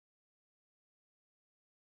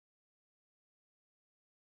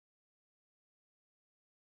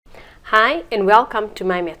Hi and welcome to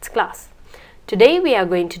my maths class. Today we are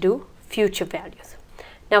going to do future values.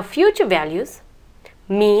 Now future values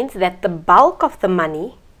means that the bulk of the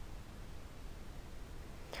money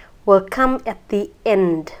will come at the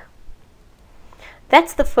end.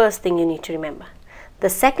 That's the first thing you need to remember. The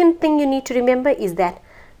second thing you need to remember is that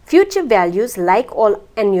future values, like all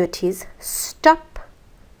annuities, stop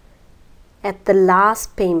at the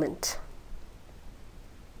last payment.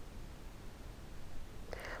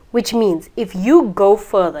 Which means if you go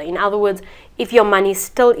further, in other words, if your money is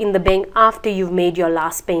still in the bank after you've made your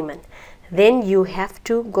last payment, then you have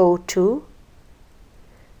to go to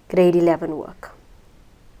grade 11 work.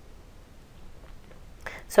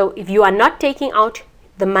 So if you are not taking out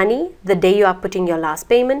the money the day you are putting your last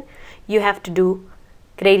payment, you have to do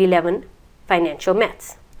grade 11 financial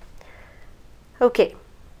maths. Okay.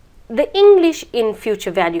 The English in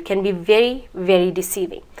future value can be very, very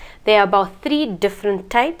deceiving. There are about 3 different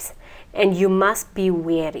types and you must be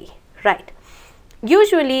wary, right?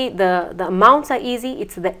 Usually the amounts are easy,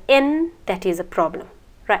 it's the N that is a problem,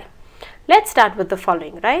 right? Let's start with the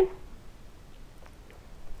following, right?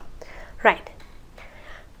 Right.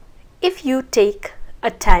 If you take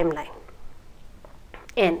a timeline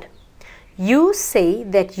and you say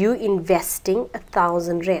that you're investing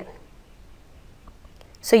 1,000 Rand.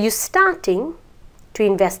 So you're starting to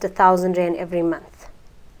invest 1,000 Rand every month,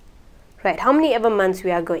 right? How many ever months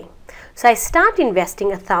we are going? So I start investing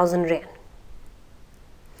 1,000 Rand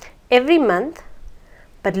every month,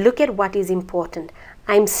 but look at what is important.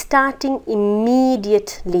 I'm starting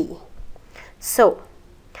immediately. So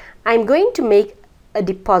I'm going to make a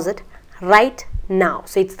deposit right now.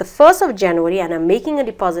 So it's the 1st of January and I'm making a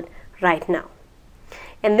deposit right now.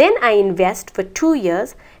 And then I invest for 2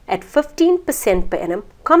 years at 15% per annum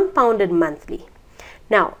compounded monthly.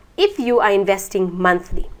 Now, if you are investing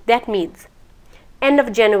monthly, that means end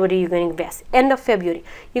of January you're going to invest, end of February.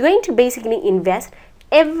 You're going to basically invest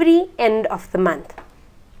every end of the month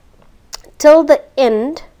till the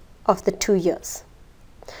end of the 2 years.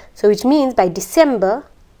 So which means by December,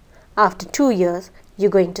 after 2 years,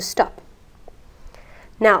 you're going to stop.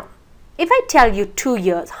 Now, if I tell you 2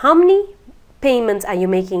 years, how many payments are you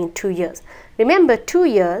making in 2 years? Remember, 2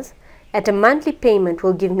 years at a monthly payment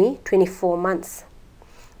will give me 24 months.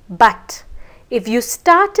 But if you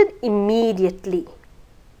started immediately,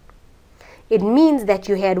 it means that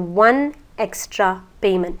you had 1 extra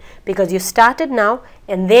payment because you started now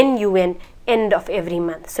and then you went end of every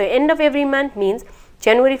month. So end of every month means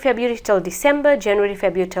January, February till December, January,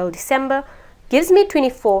 February till December gives me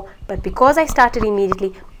 24, but because I started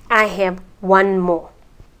immediately, I have 1 more.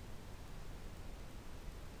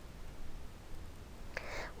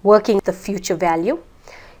 Working the future value,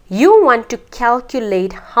 you want to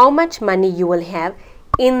calculate how much money you will have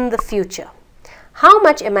in the future. How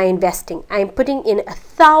much am I investing? I am putting in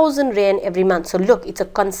 1,000 Rand every month. So look, it's a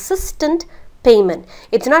consistent payment.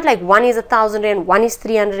 It's not like one is 1,000 Rand, one is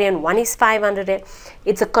 300 Rand, one is 500 Rand.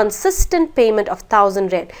 It's a consistent payment of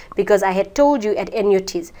 1,000 Rand because I had told you at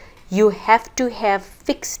annuities, you have to have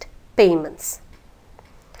fixed payments.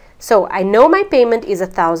 So I know my payment is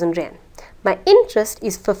 1,000 Rand. My interest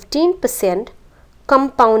is 15%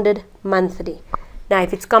 compounded monthly. Now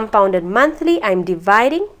if it's compounded monthly, I'm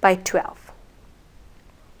dividing by 12.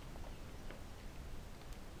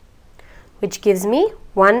 Which gives me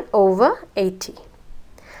 1/80.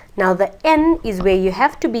 Now the N is where you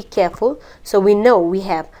have to be careful. So we know we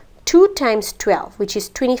have 2 times 12, which is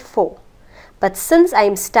 24. But since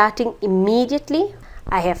I'm starting immediately,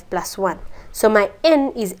 I have plus 1. So my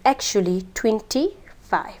N is actually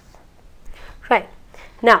 25. Right.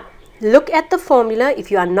 Now, look at the formula. If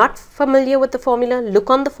you are not familiar with the formula, look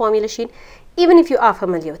on the formula sheet. Even if you are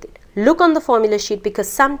familiar with it, look on the formula sheet because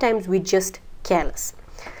sometimes we're just careless.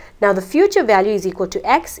 Now, the future value is equal to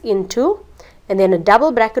x into, and then a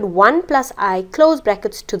double bracket, 1 plus I, close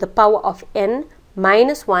brackets, to the power of n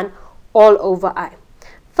minus 1 all over I.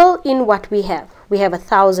 Fill in what we have. We have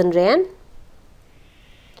 1,000 Rand.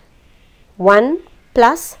 1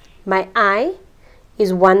 plus my I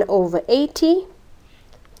is 1/80.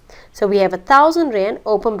 So we have 1,000 Rand,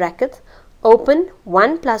 open brackets, open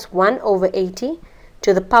 1 plus 1/80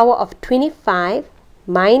 to the power of 25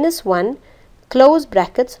 minus 1, close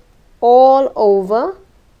brackets, all over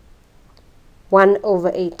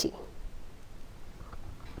 1/80.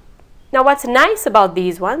 Now what's nice about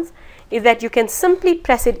these ones is that you can simply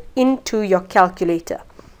press it into your calculator.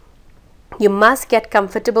 You must get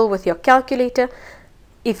comfortable with your calculator.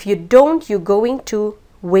 If you don't, you're going to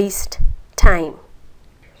waste time.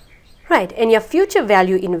 Right, and your future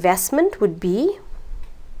value investment would be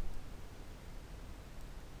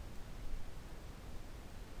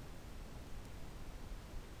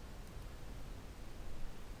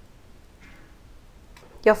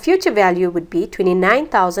your future value would be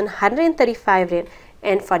 29,135 Rand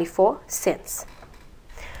and 44 cents.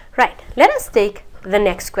 Right, let us take the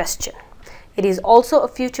next question. It is also a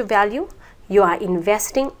future value. You are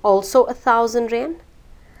investing also 1,000 Rand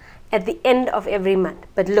at the end of every month.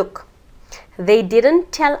 But look, they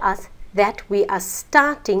didn't tell us that we are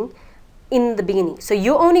starting in the beginning. So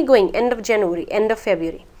you're only going end of January, end of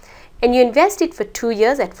February, and you invest it for 2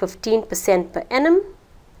 years at 15% per annum.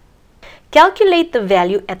 Calculate the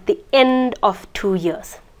value at the end of 2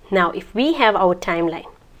 years. Now, if we have our timeline,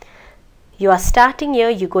 you are starting here,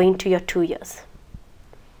 you're going to your 2 years.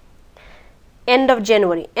 End of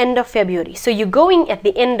January, end of February. So you're going at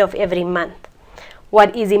the end of every month.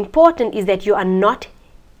 What is important is that you are not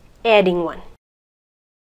adding one.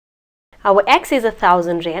 Our X is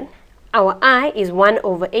 1,000 Rand. Our I is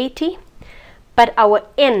 1/80. But our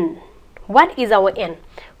N, what is our N?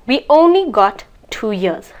 We only got 2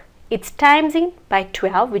 years. It's timesing by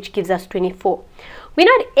 12, which gives us 24. We're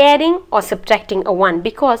not adding or subtracting a 1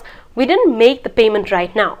 because we didn't make the payment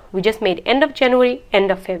right now. We just made end of January,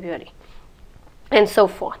 end of February, and so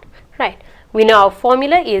forth. Right. We know our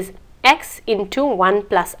formula is X into 1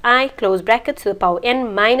 plus I, close brackets, to the power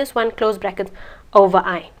N minus 1, close brackets, over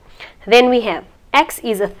I. Then we have X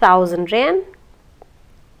is 1,000 Rand,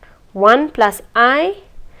 1 plus I.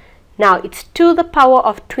 Now it's to the power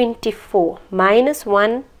of 24 minus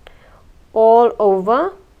 1 all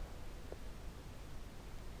over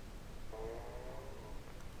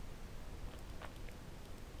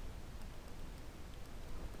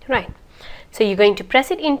right. So you're going to press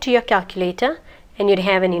it into your calculator and you'd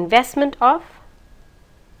have an investment of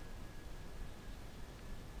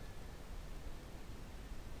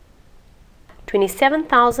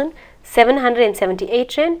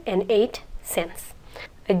 27,778 Rand and 8 cents.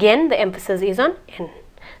 Again, the emphasis is on N.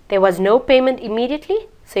 There was no payment immediately,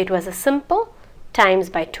 so it was a simple times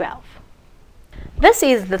by 12. This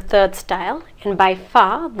is the third style and by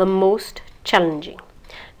far the most challenging.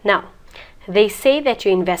 Now, they say that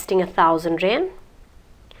you're investing 1,000 Rand,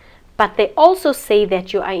 but they also say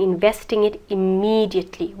that you are investing it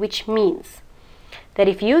immediately, which means that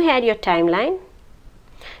if you had your timeline,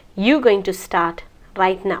 you're going to start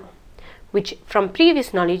right now, which from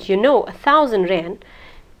previous knowledge, you know 1,000 Rand,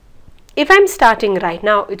 if I'm starting right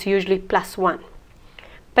now, it's usually plus 1.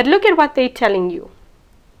 But look at what they're telling you.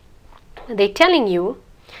 They're telling you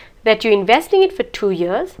that you're investing it for 2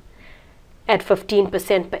 years at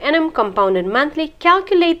 15% per annum, compounded monthly.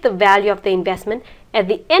 Calculate the value of the investment at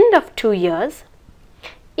the end of 2 years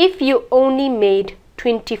if you only made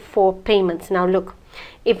 24 payments. Now look,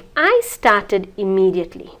 if I started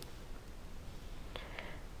immediately,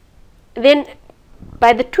 then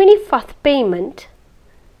by the 24th payment,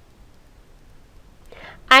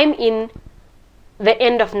 I'm in the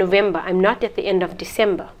end of November. I'm not at the end of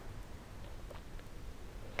December.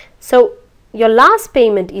 So your last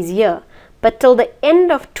payment is here, but till the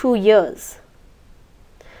end of 2 years,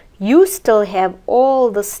 you still have all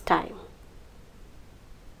this time.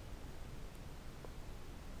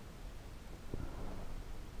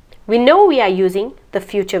 We know we are using the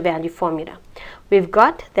future value formula. We've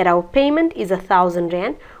got that our payment is 1,000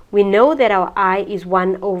 Rand. We know that our I is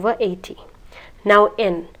 1/80. Now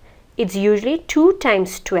N, it's usually 2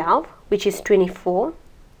 times 12, which is 24.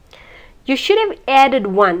 You should have added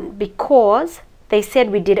 1 because they said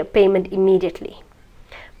we did a payment immediately.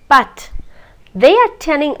 But they are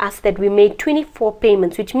telling us that we made 24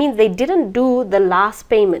 payments, which means they didn't do the last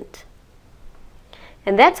payment.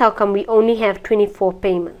 And that's how come we only have 24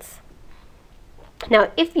 payments. Now,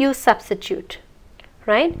 if you substitute,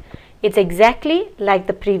 right, it's exactly like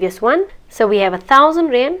the previous one. So we have 1,000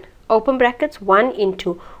 Rand, open brackets, 1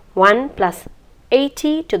 into 1 plus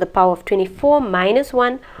 80 to the power of 24 minus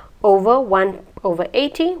 1 over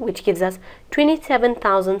 1/80, which gives us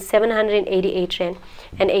 27,788 Rand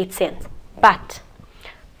and 8 cents. But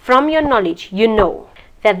from your knowledge, you know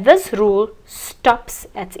that this rule stops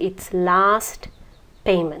at its last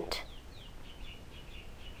payment,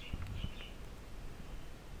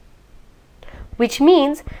 which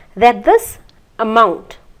means that this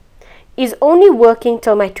amount is only working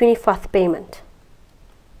till my 24th payment.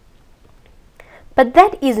 But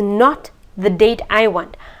that is not the date I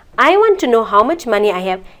want. I want to know how much money I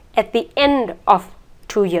have at the end of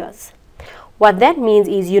 2 years. What that means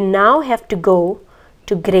is you now have to go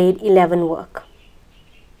to grade 11 work.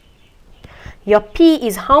 Your P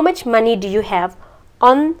is how much money do you have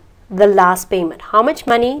on the last payment? How much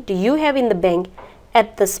money do you have in the bank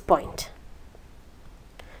at this point?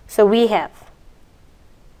 So we have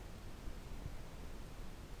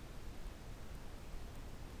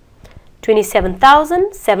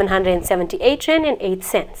 27,778 Rand and 8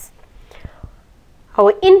 cents.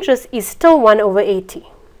 Our interest is still 1/80.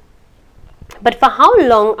 But for how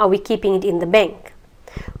long are we keeping it in the bank?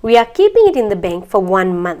 We are keeping it in the bank for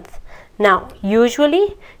 1 month. Now,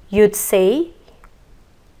 usually you'd say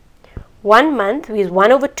 1 month is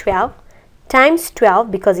 1/12 times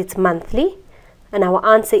 12 because it's monthly, and our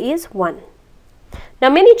answer is 1. Now,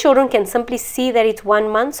 many children can simply see that it's 1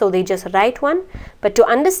 month, so they just write 1. But to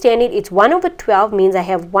understand it, it's 1/12 means I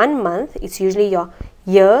have 1 month. It's usually your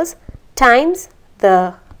years times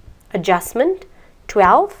the adjustment,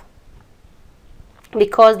 12,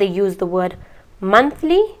 because they use the word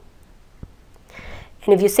monthly.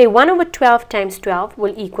 And if you say 1/12 times 12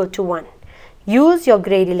 will equal to 1. Use your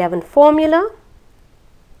grade 11 formula,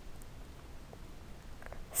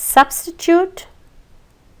 substitute,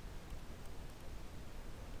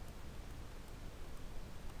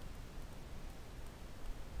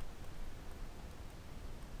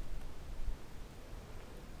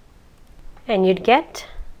 and you'd get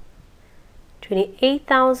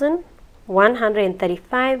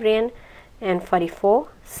 28,135 Rand and 44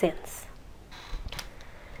 cents.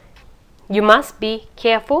 You must be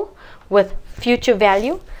careful with future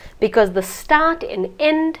value because the start and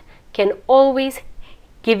end can always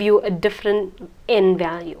give you a different end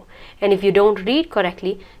value. And if you don't read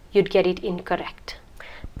correctly, you'd get it incorrect.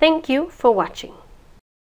 Thank you for watching.